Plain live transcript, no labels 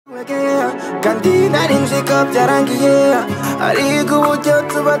kandi nari nzi ko byarangiye ariko uburyo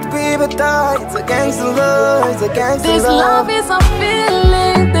tuba twibeta it's against the law, it's against the law. This love is a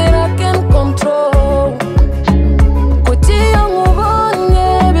feeling that I can't control. Kutia ngubonye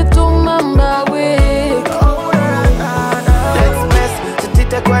bituma mbawe. Let's mess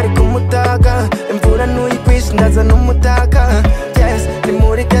tutita kwari kumutaga imvura nuyikwisha ndaza n'umutaka yes ni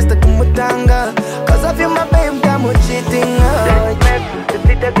muri kesta kumutanga cause of you my babe I'm cheating. Let's mess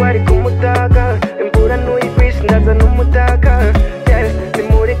tutita kwari kumutaga imvura nuyikwisha ndaza n'umutaka yes ni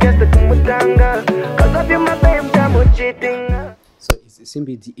muri kesta kumutanga cause of you my babe I'm cheating. So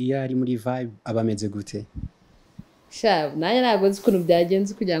Isimbi Dee iyo ari muri vibe abameze gute? Sha nanye ntabwo nzi ukuntu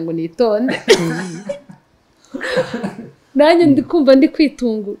byagenze kugira ngo nitonde. Nanye ndikumva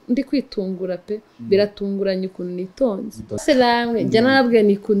ndi kwitungura pe biratunguranye ukuntu nitonze. Se namwe njya narabwiye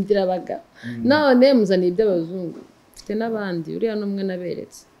nikundira abaga. None muzaniye iby'abazungu. Mfite nabandi uriya numwe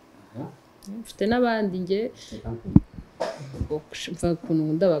naberetse. Mfite nabandi nge mfa kuntu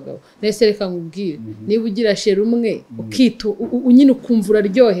nkunda abagabo. Nese reka nkubwire niba ugira sheri umwe unyine ukumva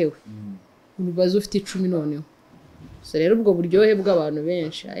uraryohewe. Urubazo ufite 10 noneho. So rero ubwo buryohe bw'abantu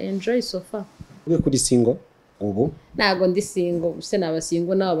benshi I enjoy so far. Ube kuri single ubu? Nago ndi single use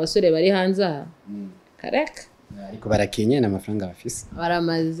nabasingo nabo basore bari hanze aha. Kareka. Ariko barakenye n'amafaranga bafise.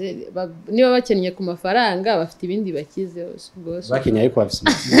 Baramaze niba bakennye ku mafaranga bafite ibindi bakize ubwo. Bakenye ariko bafise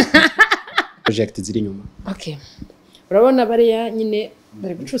project ziri nyuma. Okay. Urabona bariya nyine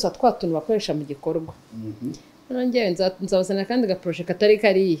bari gucusa twatuntu bakoresha mu gikorwa. Nongewe nzabasana kandi ga project atari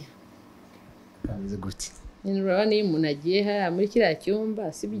kariya. Kameze gute? Urabona iyo umuntu agiye haya muri kiriya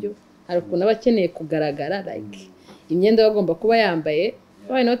cyumba sibyo hari ukuntu abakeneye kugaragara like imyenda bagomba kuba yambaye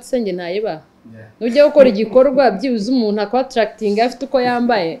why not senge ntayiba ujye gukora igikorwa byibuze umuntu akwa attracting afite uko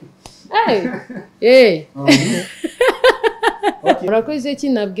yambaye murakoze iki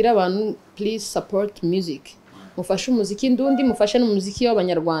nabwira abantu please support music mufashe umuziki ndundi mufashe n'umuziki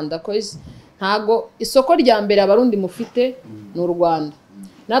w'abanyarwanda cause ntago isoko rya mbere abarundi mufite n'u Rwanda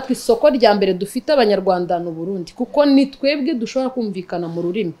natwe isoko rya mbere dufite abanyarwanda n'u Burundi kuko ni twebwe dushobora kumvikana mu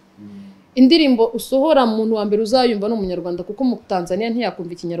rurimi indirimbo usohora umuntu wa mbere uzayumva no munyarwanda kuko mu Tanzania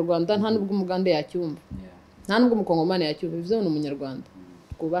ntiyakumva ikinyarwanda nta nubwo umugande yacyumva nta nubwo umukongomane yacyumva bivuze no munyarwanda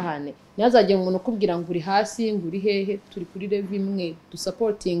kubahane nyazaje umuntu kubwira ngo uri hasi ngo uri hehe turi kuri level imwe du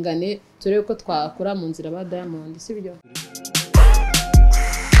supportingane turebe ko twakora mu nzira ba Diamond sibyo.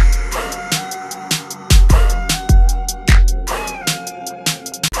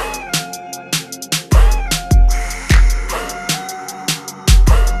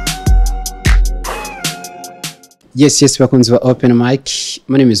 Yes bakunzi ba Open Mic.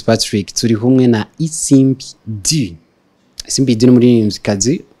 My name is Patrick. Turi humwe na Isimbi Dee. Isimbi Dee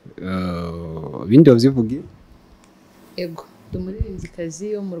n'umuririmvyikazi bindi bavyivuge? Ego,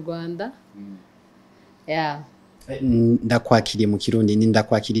 umuririmvyikazi wo mu Rwanda. Yeah. Ndakwakiriye mu Kirundi ni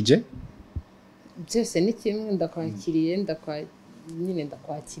ndakwakirije? Byose ni kimwe ndakwakiriye nyine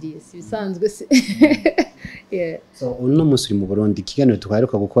ndakwakiriye si bisanzwe se. Yeah. So uno musi mu Burundi kiganiro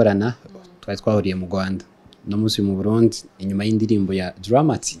twaheruka gukorana twari twahuriye mu Rwanda. No musi mu Burundi inyuma y'indirimbo ya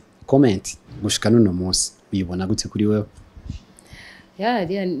Dramati comment gushika no musi uyibona gute kuri wewe?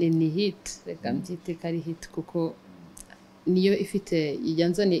 Yeah, ni hit reka mbyite kari hit kuko niyo ifite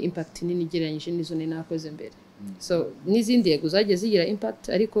yanzaniye impact nini gereranyije nizo nakoze mbere. So n'izindi yego zagiye zigira impact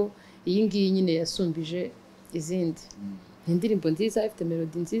ariko iyi ngiyi nyine yasumbije izindi. Indirimbo nziza ifite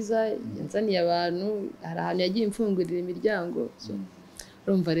melody nziza yanzaniye abantu hari ahantu yagiye imfungurira imiryango. So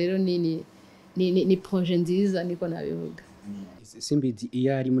urumva rero ni projet nziza niko nabivuga. Isimbi Dee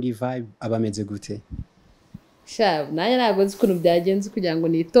iyo ari muri vibe abameze gute? Sha nanye ntabwo nzi ukuntu byagenze kugira ngo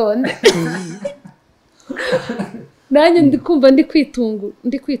nitonde. Nanye ndikumva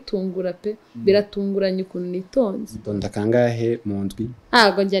ndi kwitungura pe biratunguranye ukuntu nitonze. Tonda kangahe mu ndwi?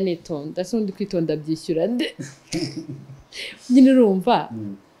 Ntabwo njya nitonda se ndi kwitonda byishyura nde. Nyine urumva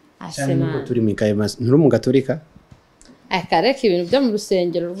asena turi mu kaye nturi mu Gatolika? Akareka ibintu byo mu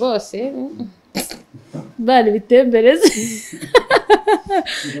rusengero rwose bari bitembereze.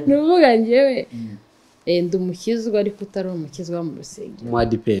 Nuvuga ngewe ndi umukizwa ariko utari umukizwa mu rusengero. Mu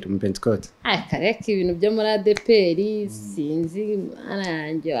ADPR mu Pentecote? Akareka ibintu byo muri ADPR sinzi ana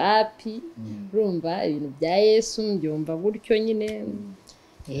yanjye api urumva ibintu bya Yesu mbyumva gutyo nyine.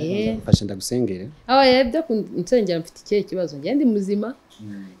 Fasha ndagusengere. Yebyo nsengera mfite ikihe kibazo ngende muzima.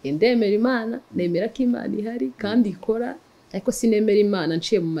 Ndemera Imana nemera ko Imana ihari kandi ikora ariko sinemera Imana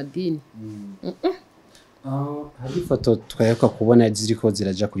nciye mu madini. Hari ifoto twaheruka kubona ziriko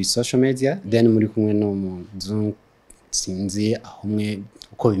ziraja kuri social media then muri kumwe no mu sinzi aho mwe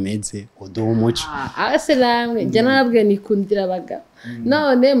uko bimeze uduha umuco ase namwe njya nababwiye nikundira abagabo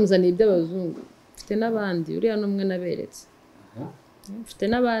none muzaniye iby'abazungu mfite n'abandi uriya n'umwe naberetse mfite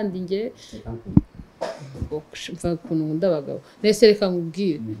n'abandi nge mva ukuntu nkunda abagabo nese reka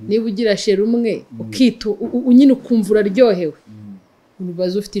nkubwire niba ugira sheri umwe ukita nyine ukumva uraryohewe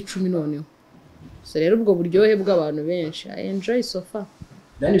ubaza ufite 10 noneho so rero ubwo buryohe bw'abantu benshi I enjoy so far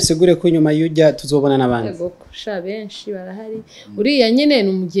Dani bisigure ko nyuma y'ujya tuzobona n'abandi yego sha benshi barahari uriya nyine ni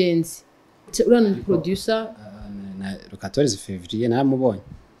umugenzi urana ni producer na 14 février naramubonye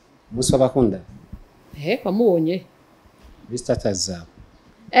umunsi w'abakunda wamubonye muri status zabo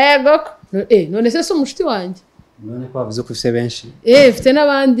goko none se umushiti wanjye none ko bavuze ko ufite benshi mfite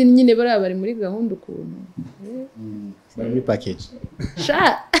n'abandi nyine bari muri gahunda ukuntu bari muri package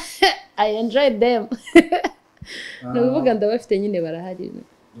sha I enjoy them nuvuga ndabafite nyine barahari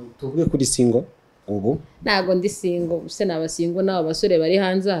tuvuge kuri single ubu ntago ndi single se nabasingo n'abo basore bari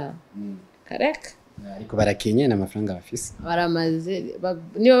hanze aha kareka ariko barakenye n'amafaranga bafise baramaze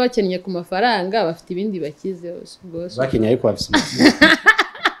niba bakennye ku mafaranga bafite ibindi bakize bose bakenye ariko bafise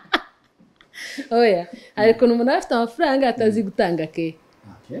oya ariko umuntu afite amafaranga atazi gutanga ke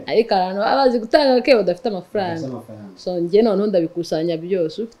ariko abantu babazi gutanga ke badafite amafaranga so njye noneho ndabikusanya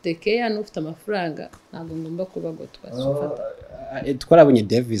byose ufite ke n'ufite amafaranga ntabwo ngomba kuba ngo twasufata twarabonye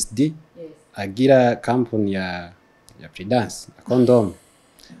Davis D agira company ya Prudence condom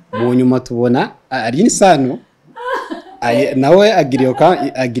mu nyuma tubona ari insano nawe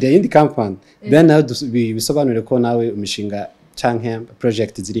agira yindi company then nawe bisobanure ko nawe umishinga canke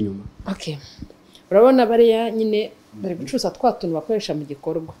project ziri nyuma okay urabona bariya nyine bari gucuza twatuntu bakoresha mu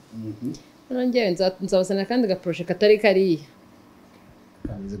gikorwa nongeye nzabazana kandi ga project atari kariya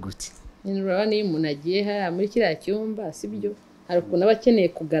kameze gute nyine urabona iyo umuntu agiye haya muri kiriya cyumba sibyo hari ukuntu aba akeneye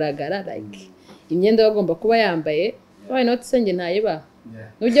kugaragara like imyenda bagomba kuba yambaye why not senge ntayiba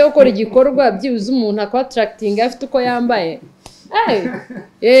nujya gukora igikorwa byibuze umuntu akwa attracting afite uko yambaye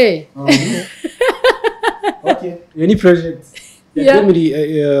okay iyo ni project muri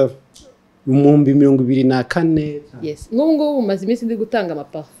 2024 yes nk'ubu maze iminsi ndi gutanga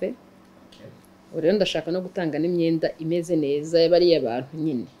amaparfait rero ndashaka no gutanga n'imyenda imeze neza y'abari abantu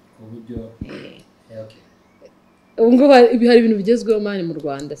nyine uburyo ubwo hari ibintu bigezweho mani mu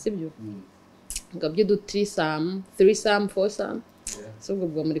Rwanda sibyo ngabyo du 3 4 so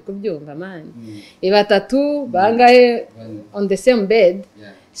ubwo muri kubyumva mani batatu bangahe on the same bed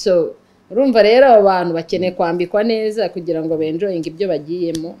so urumva rero abo bantu bakeneye kwambikwa neza kugira ngo benjoyinge ibyo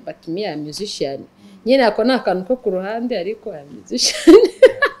bagiyemo batumi ya musician nyine ako nakantu ko ku ruhande ariko ya musician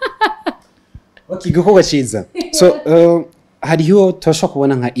okay gukorwa ciza so hariho tosho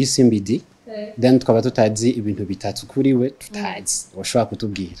kubona nka Isimbi Dee then tukaba tutazi ibintu bitatu kuri we tutazi washobora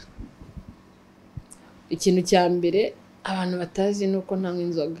kutubwira ikintu cya mbere abantu batazi nuko ntanywa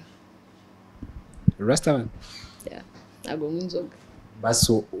inzoga restaurant ntabwo nywa inzoga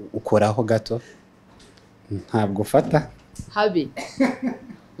basi ukoraho gato ntabwo ufata habi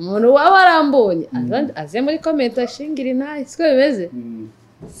umuntu waba arambonye aze muri comment ashingira nayi siko bimeze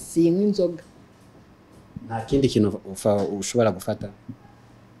sinywa inzoga nta kindi kintu ushobora gufata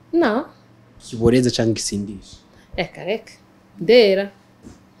na kiboreze cyangwa isindisha reka ndera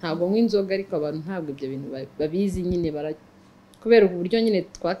ntabwo nywa inzoga ariko abantu ntabwo ibyo bintu babizi nyine kubera uburyo nyine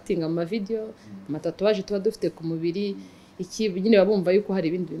twactinga mu video amatatuwaje tuba dufite ku mubiri iki nyine babumva yuko hari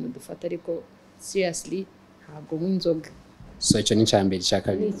ibindi bintu dufata ariko seriously ntabwo nywa inzoga so icyo ni cyambere cya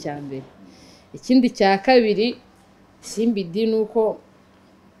kabiri ni cyambere ikindi cya kabiri Isimbi Dee nuko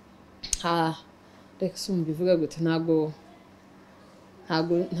reka sumbivuga gute ntabwo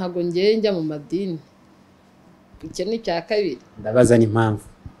ngiye njya mu madini icyo ni cya kabiri ndabaza n'impamvu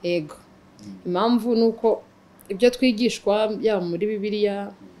yego impamvu nuko ibyo twigishwa yaba muri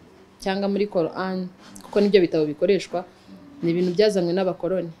Bibiliya cyangwa muri Quran kuko nibyo bitabo bikoreshwa ni ibintu byazanywe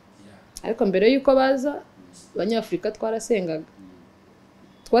n'abakoroni ariko mbere yuko baza abanyafrika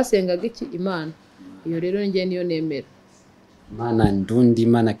twasengaga iki Imana iyo rero ngiye niyo nemera Imana ndundi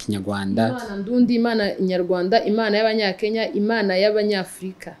Imana kinyarwanda Imana ndundi Imana inyarwanda Imana y'abanyakenya Imana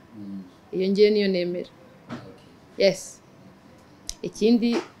y'abanyafrika iyo ngiye niyo nemera yes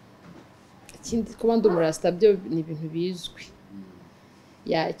ikindi kuba ndi umurasta byo ni ibintu bizwi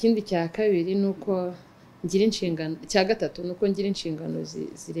ikindi cya kabiri nuko ngira inshingano cya gatatu nuko ngira inshingano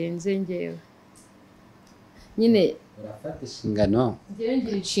zirenze ngewe nyine urafata inshingano ngira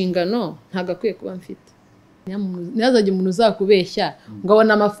inshingano ntago akwiye kuba mfite ntazajye umuntu uzakubeshya ngo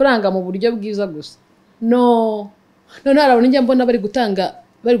abona amafaranga mu buryo bwiza gusa no harabona njya mbona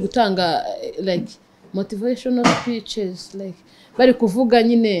bari gutanga like motivational speeches like bari kuvuga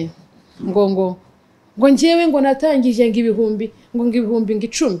nyine ngo njyewe ngo natangije ngo ibihumbi ngo ibihumbi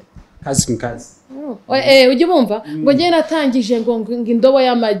 10 kazi ujye bumva ngo ngiye natangije ngo indobo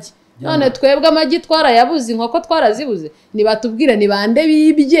y'amagi none twebwe amagi twarayabuze inkoko twarazibuze nibatubwira ni bande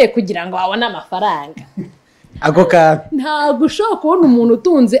bibye kugira ngo babone amafaranga ako ka ntabwo ushobora kubona umuntu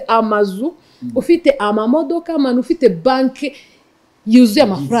utunze amazu ufite amamodoka man ufite banki yuzuye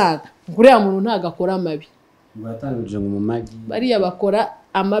amafaranga nguriya muntu ntago akora amabi batangije mu magi bariya bakora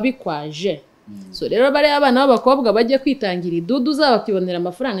amabi kwaje so rero bariya abana b'abakobwa bajye kwitangira idudu zabakibonera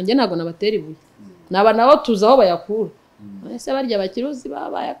amafaranga nge ntago nabatera ibuye naba nabo tuzaho bayakura ese barya bakiruzi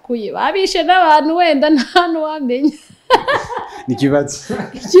babayakuye babishe n'abantu wenda nta n'uwamenya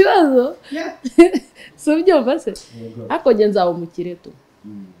ikibazo so byumva se ariko nge nzaba umukire tu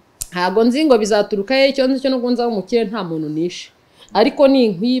ntago nzi ngo bizaturuka he icyo nzi cyo no nzaba umukire nta muntu nishe ariko ni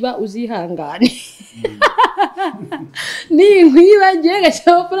inkwiba uzihangane ni inkwiba ngiye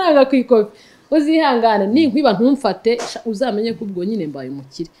gashyira amafaranga ku ikofi uzihangane ni inkwiba ntumfate uzamenye ko ubwo nyine mbaye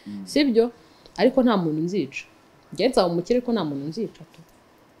umukire sibyo ariko nta muntu nzica ngiye nzaba umukire ko nta muntu nzica tu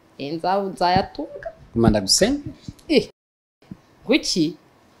nzayatunga kumanda gusenga kuki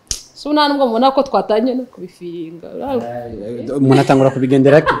so nta nubwo mubona ko twatangiye no kubifiringa umuntu atangura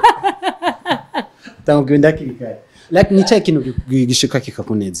kubigendera atangura kubigendera kibikara like ni cyahe kintu gishika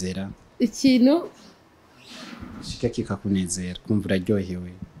kikakunezera ikintu gishika kikakunezera kumva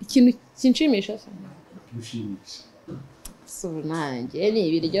uraryohewe ikintu kinshimisha gushimisha so nanjye ni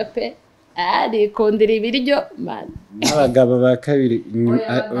ibiryo pe kundira ibiryo man abagabo ba kabiri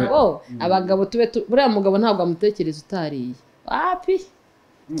abagabo tube buriya mugabo ntabwo amutekereza utariye wapi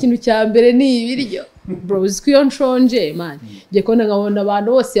ikintu cya mbere ni ibiryo bro uziko iyo nshonje man ngiye kubona nkabona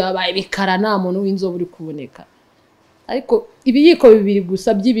abantu bose babaye bikara nta muntu w'inzobe uri kuboneka ariko ibiyiko bibiri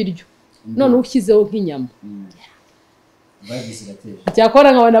gusa by'ibiryo none ushyizeho nk'inyama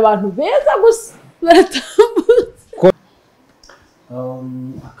cyakora nkabona abantu beza gusa baratambutse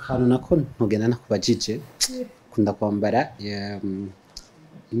akantu nako ntugenda no kubajije kunda kwambara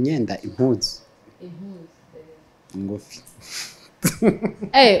imyenda impuzu ngufi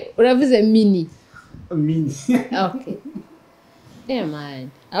uravuze mini okay man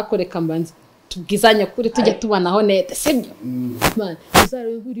akoreka mbanze tubwizanya kuri tujya tubanaho nete sibyo man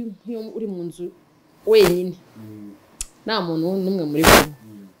uzare uri mu nzu wenyine nta muntu n'umwe muri bo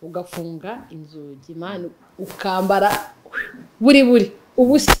ugafunga inzugi man ukambara buri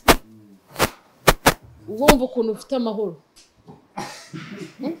ubusa wumva ukuntu ufite amahoro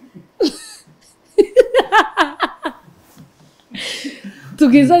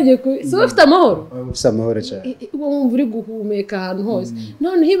tubwizanye so ufite amahoro ufite amahoro cyane wumva uri guhumeka ahantu hose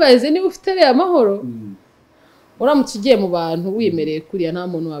none hibaze niba ufite ariya amahoro uramutse ugiye mu bantu wimereye kuriya nta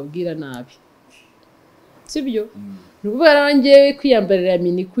muntu wabwira nabi sibyo nubwo ngewe kwiyambarira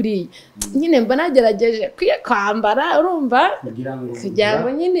mini kuriya nyine mba nagerageje kwambara urumva kugira ngo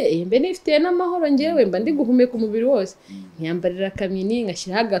nyine mbe nifitiye n'amahoro ngewe mba ndi guhumeka umubiri wose nkiyambarira akamini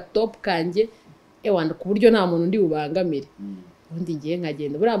ngashyiraho agatopu kanjye ewanda ku buryo nta muntu ndi bubangamire ubundi ngiye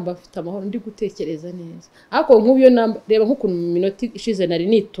nkagenda buriya mba mfite amahoro ndi gutekereza neza ariko nk'ubu reba nk'ukuntu mu minota ishize nari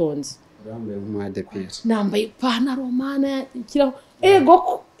nitonze nambaye ipantaro mana ikiraho ego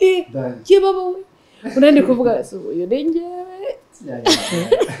kibaba we urandi kuvuga uyu ni ngewe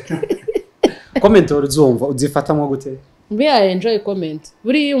comment uzumva uzifatamo gute buriya enjoy comment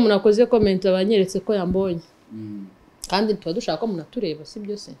buriya umuntu akoze comment abanyeretse ko yambonye kandi tuba dushaka ko umuntu atureba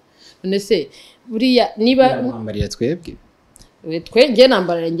sibyo se none se buriya niba mwambariye twebwe ngiye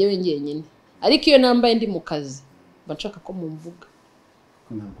nambarira ngewe nyine ariko iyo nambaye ndi mu kazi mba nshaka ko mumvuga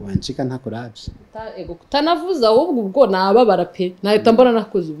ntabwo wancika ntakurabye ego kutanavuza ahubwo ubwo nababara pe nahita mbona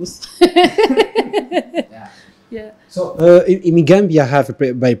nakoze ubusa so imigambi ya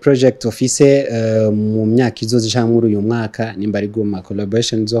have by project office mu myaka izoza cyangwa muri uyu mwaka nimba ari guma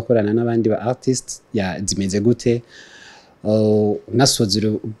collaboration zokorana n'abandi ba artists zimeze gute unasozera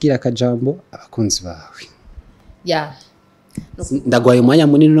ubwira akajambo abakunzi bawe ndagwaye umwanya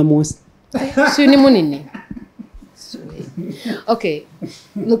munini no munsi si ni munini okay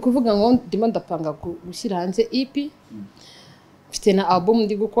nukuvuga ngo ndimo ndapanga gushyira hanze EP mfite na album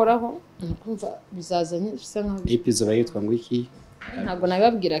ndi gukoraho nukumva bizazanye bisa nkaho EP zoba yitwa ngo iki ntabwo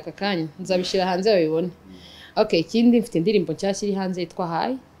nababwira aka kanya nzabishira hanze babibone okay ikindi mfite indirimbo nshyashya iri hanze yitwa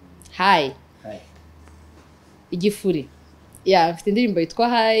Hi igifuri mfite indirimbo yitwa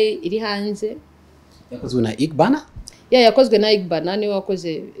Hi iri hanze yakozwe na Igbana yakozwe na Igbana niwe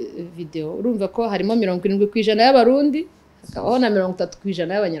wakoze video urumva ko harimo 70% y'abarundi akabaho na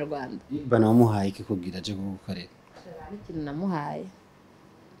 30% y'abanyarwanda Igbana wamuhaye ikikubwira aje gukorera ikintu namuhaye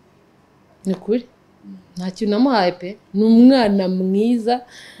ni kuri nta kintu namuhaye pe ni umwana mwiza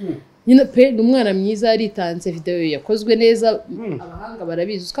nyine pe n'umwana mwiza yaritanze video yakozwe neza abahanga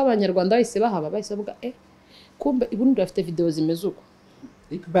barabizi uko abanyarwanda bahise bahaba bahise bavuga kumbe ibundi bafite video zimeze uko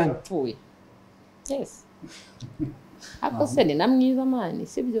pfuye yes ako se ni namwiza mani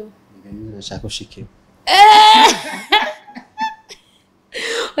sibyo nashaka ushike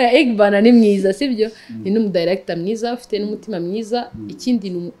Igbana ni mwiza sibyo ni n'umudirector mwiza ufite n'umutima mwiza ikindi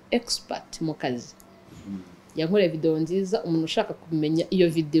ni umu expert mu kazi yankoreye video nziza umuntu ushaka kumenya iyo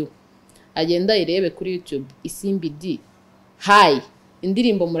video agenda irebe kuri YouTube Isimbi Dee hi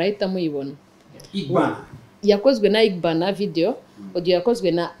indirimbo murahita muyibona Igbana yakozwe na Igbana video audio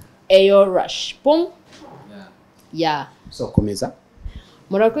yakozwe na Ayo Rush pum ya so komeza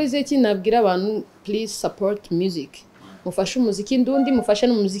murakoze kinabwira abantu please support music mufashe umuziki ndundi mufashe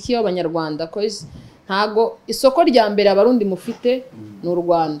n'umuziki w'abanyarwanda cause ntago isoko rya mbere abarundi mufite n'u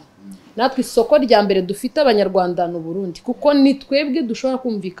Rwanda natwe isoko rya mbere dufite abanyarwanda n'u Burundi kuko ni twebwe dushobora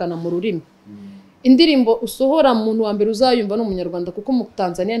kumvikana mu rurimi indirimbo usohora umuntu wa mbere uzayumva no munyarwanda kuko mu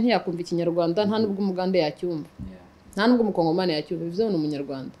Tanzania ntiyakumva ikinyarwanda nta nubwo umugande yacyumva nta nubwo umukongomani yacyumva bivuze no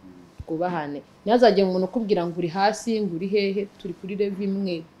munyarwanda kubahane nyazagiye umuntu kubwira ngo uri hasi ngo uri hehe turi kuri level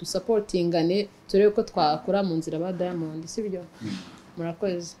imwe du supportingane turebe ko twakora mu nzira ba Diamond sibyo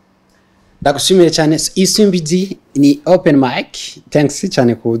murakoze ndagushimiye cyane Isimbi Dee ni open mic thanks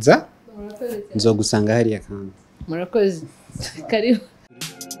cyane kuza nzogusanga hariya kandi murakoze karibu